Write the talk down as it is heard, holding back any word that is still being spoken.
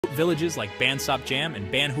Villages like Ban Sop Jam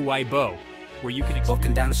and Ban Huai Bo, where you can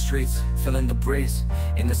Walking down the streets, feeling the breeze,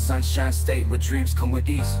 in the sunshine state where dreams come with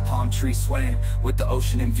ease. Palm trees swaying with the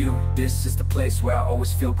ocean in view. This is the place where I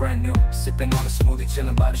always feel brand new. Sipping on a smoothie,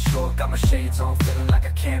 chilling by the shore. Got my shades on, feeling like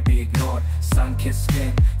I can't be ignored. Sun-kissed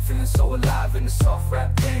skin, feeling so alive in the soft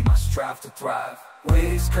rap game. I strive to thrive.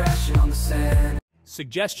 Waves crashing on the sand.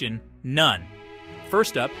 Suggestion: none.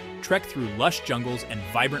 First up, trek through lush jungles and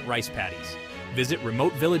vibrant rice paddies. Visit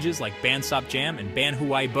remote villages like Ban Sop Jam and Ban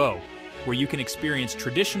Huai Bo, where you can experience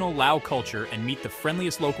traditional Lao culture and meet the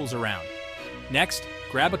friendliest locals around. Next,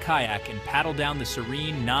 grab a kayak and paddle down the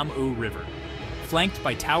serene Nam U River. Flanked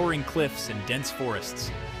by towering cliffs and dense forests,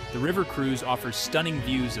 the river cruise offers stunning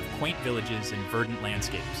views of quaint villages and verdant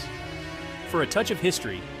landscapes. For a touch of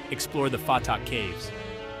history, explore the Fatak Caves.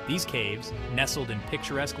 These caves, nestled in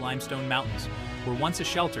picturesque limestone mountains, were once a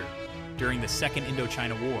shelter during the Second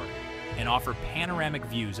Indochina War and offer panoramic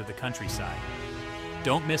views of the countryside.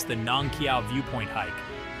 Don't miss the Nongkhiew viewpoint hike.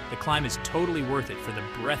 The climb is totally worth it for the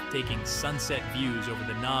breathtaking sunset views over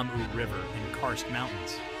the Nam U River and karst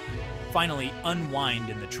mountains. Finally, unwind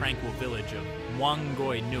in the tranquil village of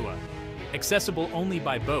Moungnoi Nua. Accessible only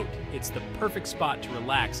by boat, it's the perfect spot to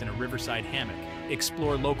relax in a riverside hammock,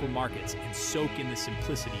 explore local markets, and soak in the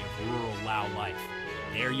simplicity of rural Lao life.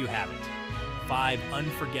 There you have it. 5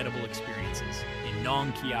 unforgettable experiences in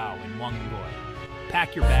Nongkhiew and Muongnoi.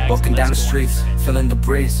 Pack your bags. Walking down the streets, feeling the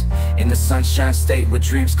breeze, in the sunshine state where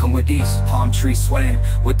dreams come with ease. Palm trees swaying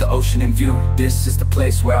with the ocean in view. This is the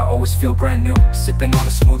place where I always feel brand new. Sipping on a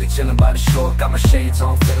smoothie, chilling by the shore. Got my shades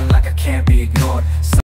on, feeling like I can't be ignored.